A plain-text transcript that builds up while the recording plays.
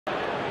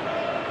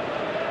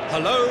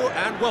Hello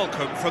and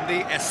welcome from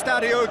the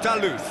Estadio da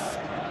Luz.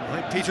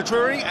 I'm Peter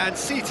Drury, and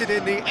seated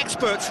in the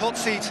experts' hot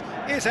seat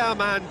is our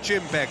man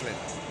Jim Beglin.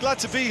 Glad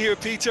to be here,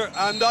 Peter,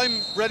 and I'm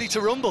ready to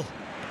rumble.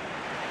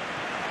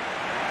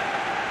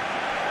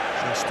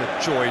 Just a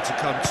joy to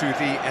come to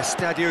the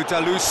Estadio da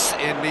Luz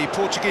in the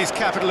Portuguese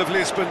capital of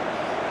Lisbon.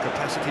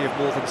 Capacity of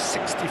more than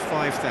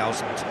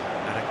 65,000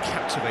 and a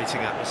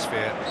captivating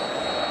atmosphere.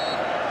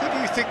 Who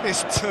do you think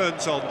this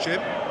turns on, Jim?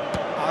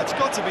 It's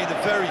got to be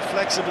the very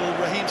flexible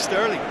Raheem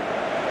Sterling.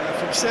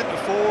 From centre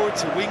forward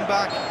to wing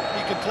back,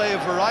 he can play a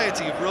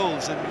variety of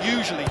roles, and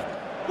usually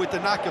with the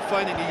knack of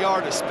finding a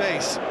yard of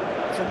space.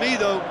 For me,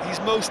 though, he's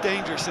most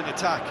dangerous in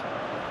attack.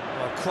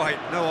 Well, quite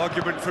no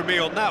argument for me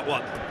on that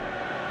one.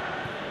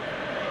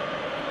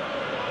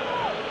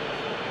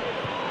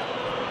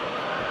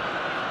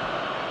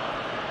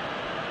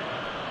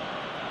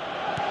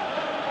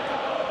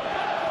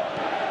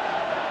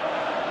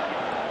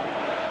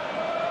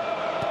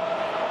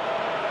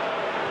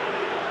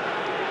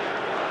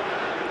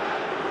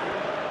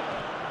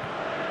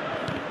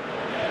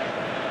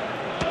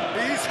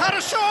 Had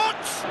a shot!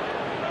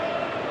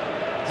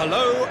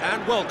 Hello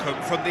and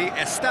welcome from the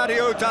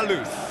Estadio da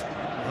Luz.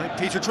 I'm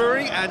Peter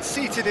Drury, and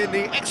seated in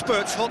the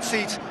experts' hot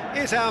seat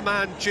is our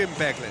man Jim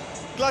Beglin.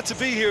 Glad to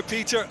be here,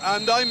 Peter,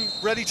 and I'm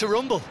ready to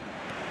rumble.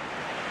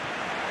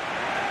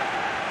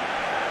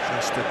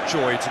 Just a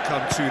joy to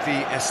come to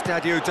the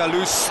Estadio da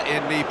Luz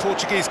in the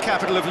Portuguese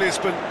capital of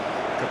Lisbon.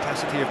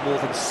 Capacity of more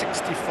than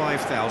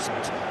 65,000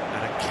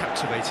 and a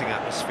captivating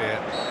atmosphere.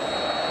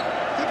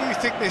 Who do you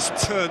think this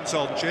turns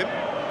on, Jim?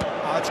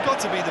 It's got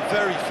to be the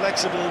very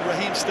flexible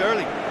Raheem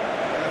Sterling.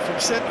 From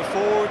centre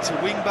forward to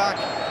wing back,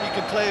 he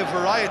can play a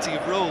variety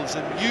of roles,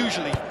 and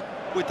usually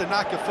with the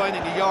knack of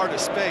finding a yard of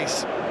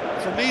space.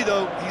 For me,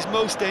 though, he's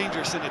most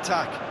dangerous in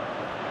attack.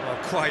 Well,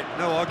 quite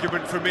no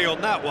argument for me on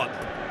that one.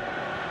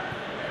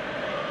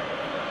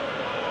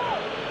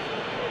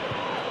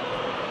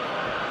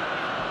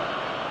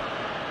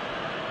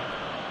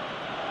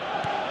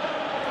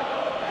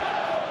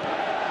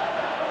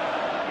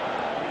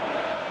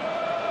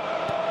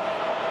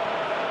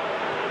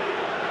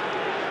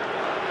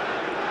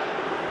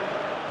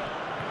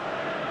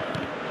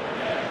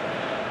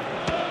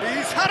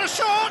 Had a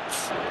shot!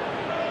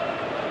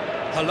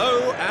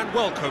 Hello and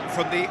welcome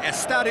from the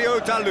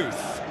Estadio da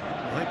Luz.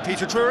 I'm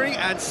Peter Drury,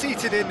 and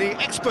seated in the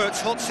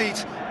experts' hot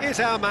seat is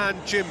our man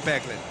Jim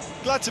Beglin.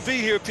 Glad to be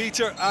here,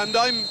 Peter, and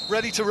I'm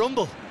ready to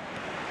rumble.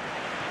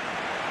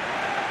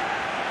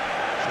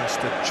 Just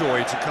a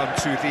joy to come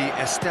to the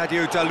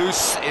Estadio da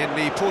Luz in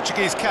the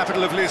Portuguese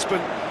capital of Lisbon.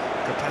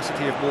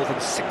 Capacity of more than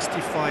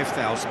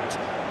 65,000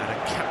 and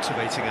a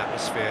captivating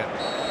atmosphere.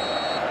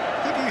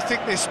 Who do you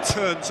think this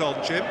turns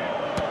on, Jim?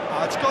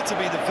 It's got to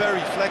be the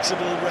very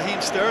flexible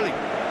Raheem Sterling.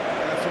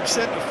 From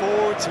centre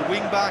forward to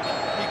wing back,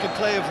 he can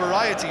play a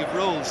variety of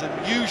roles,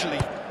 and usually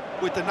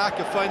with the knack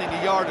of finding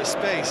a yard of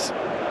space.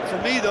 For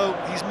me, though,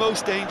 he's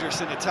most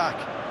dangerous in attack.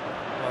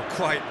 Well,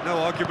 quite no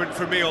argument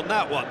for me on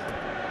that one.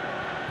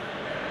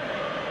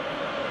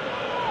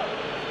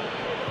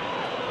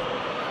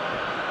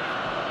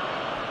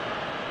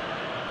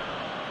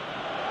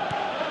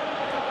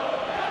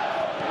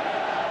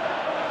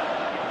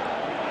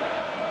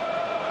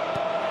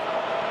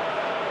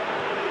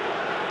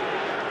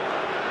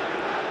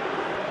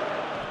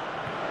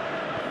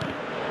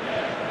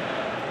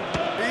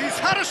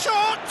 Had a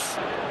shot!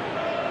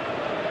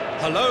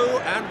 Hello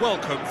and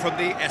welcome from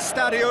the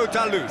Estadio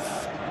da Luz.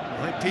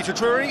 I'm Peter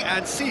Drury,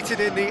 and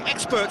seated in the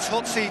experts'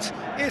 hot seat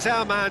is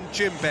our man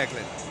Jim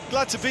Beglin.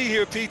 Glad to be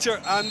here,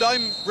 Peter, and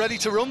I'm ready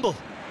to rumble.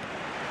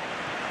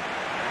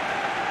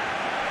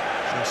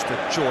 Just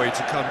a joy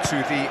to come to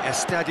the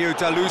Estadio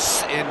da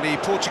Luz in the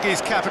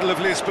Portuguese capital of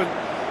Lisbon.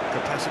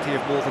 Capacity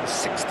of more than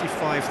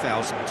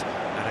 65,000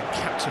 and a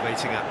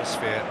captivating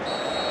atmosphere.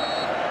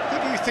 Who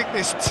do you think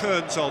this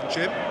turns on,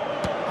 Jim?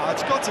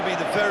 It's got to be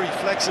the very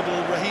flexible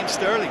Raheem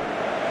Sterling.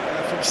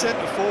 From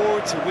centre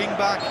forward to wing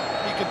back,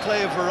 he can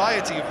play a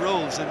variety of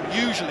roles, and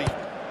usually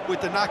with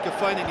the knack of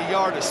finding a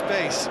yard of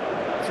space.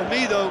 For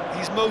me, though,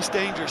 he's most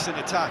dangerous in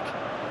attack.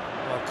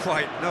 Well,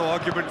 quite no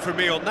argument for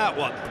me on that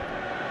one.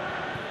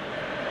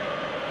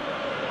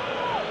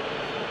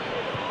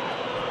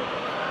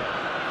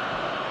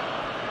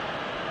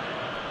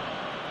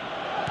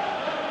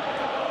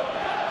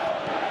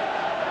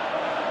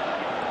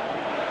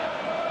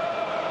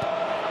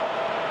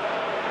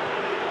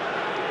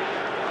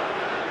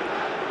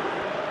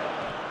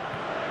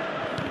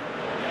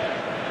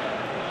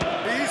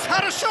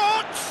 Had a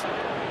shot!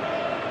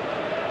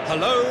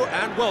 Hello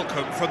and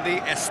welcome from the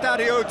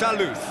Estadio da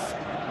Luz.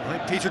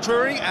 I'm Peter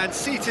Drury, and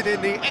seated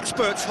in the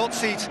experts' hot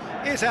seat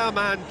is our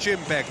man Jim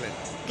Beglin.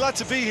 Glad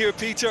to be here,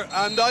 Peter,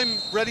 and I'm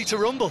ready to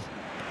rumble.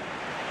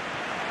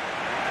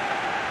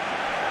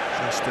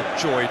 Just a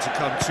joy to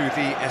come to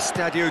the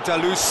Estadio da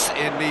Luz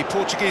in the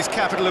Portuguese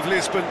capital of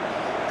Lisbon.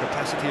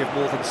 Capacity of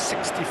more than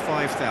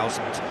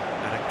 65,000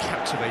 and a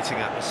captivating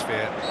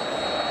atmosphere.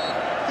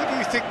 Who do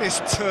you think this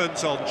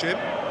turns on, Jim?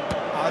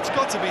 It's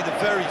got to be the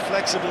very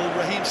flexible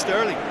Raheem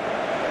Sterling.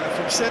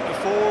 From centre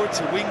forward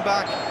to wing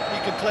back,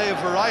 he can play a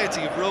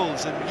variety of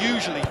roles, and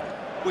usually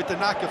with the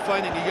knack of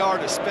finding a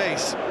yard of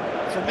space.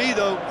 For me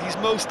though, he's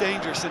most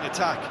dangerous in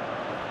attack.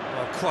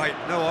 Well, quite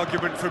no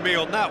argument from me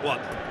on that one.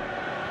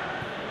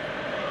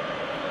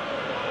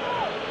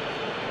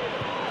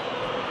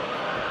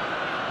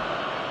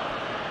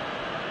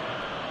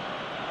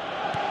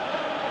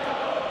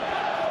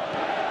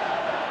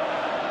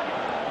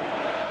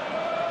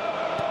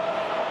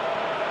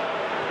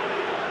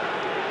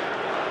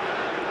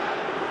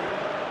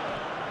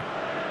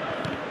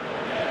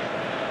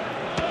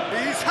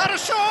 He's had a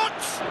shot!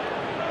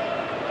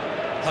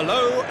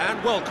 Hello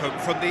and welcome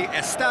from the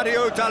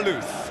Estadio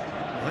Duluth.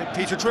 I'm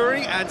Peter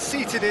Drury, and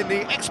seated in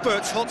the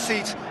experts' hot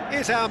seat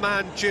is our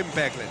man Jim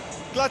Beglin.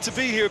 Glad to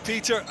be here,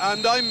 Peter,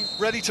 and I'm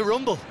ready to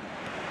rumble.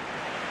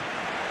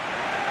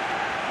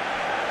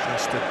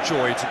 Just a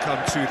joy to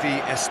come to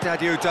the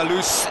Estadio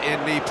Duluth in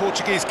the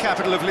Portuguese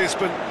capital of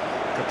Lisbon.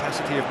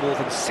 Capacity of more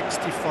than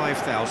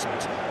 65,000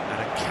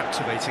 and a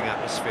captivating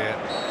atmosphere.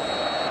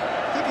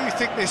 Who do you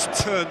think this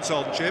turns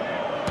on, Jim?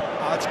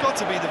 It's got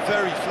to be the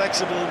very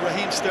flexible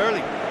Raheem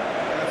Sterling.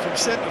 From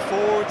centre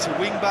forward to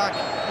wing back,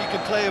 he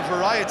can play a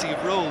variety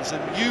of roles,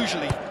 and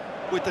usually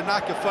with the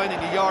knack of finding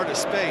a yard of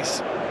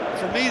space.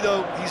 For me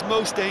though, he's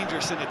most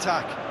dangerous in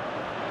attack.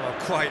 Well,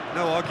 quite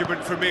no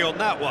argument from me on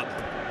that one.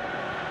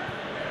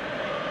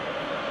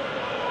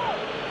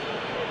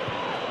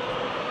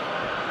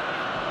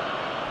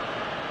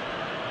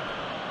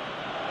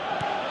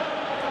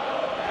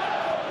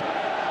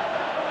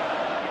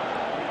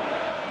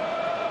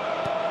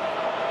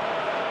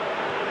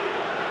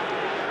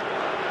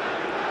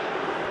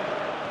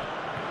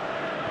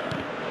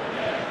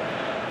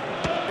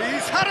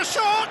 He's had a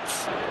shot!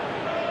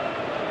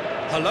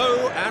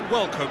 Hello and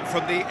welcome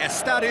from the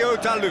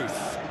Estadio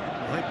Duluth.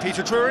 I'm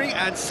Peter Drury,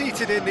 and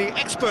seated in the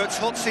experts'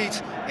 hot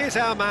seat is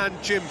our man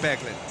Jim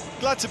Beglin.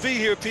 Glad to be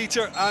here,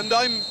 Peter, and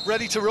I'm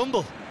ready to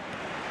rumble.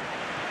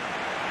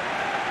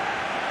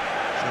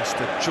 Just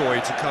a joy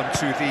to come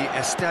to the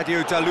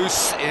Estadio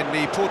Duluth in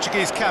the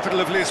Portuguese capital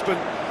of Lisbon.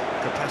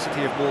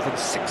 Capacity of more than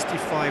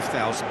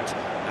 65,000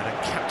 and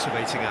a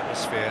captivating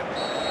atmosphere.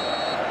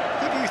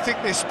 Who do you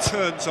think this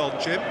turns on,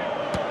 Jim?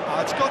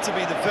 It's got to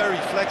be the very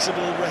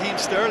flexible Raheem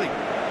Sterling.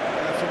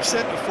 From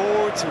centre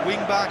forward to wing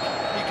back,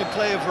 he can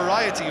play a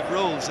variety of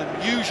roles,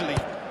 and usually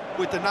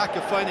with the knack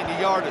of finding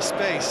a yard of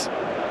space.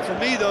 For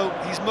me though,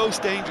 he's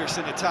most dangerous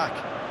in attack.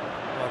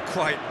 Well,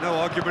 quite no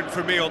argument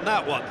from me on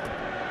that one.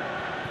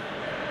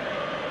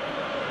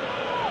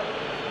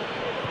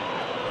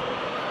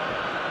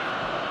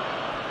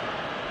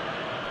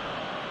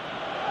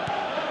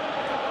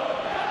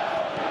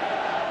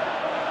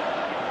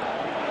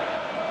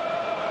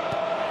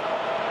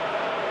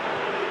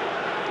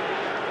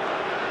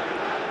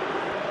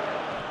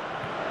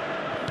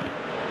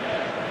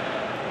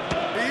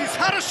 He's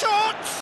had a shot!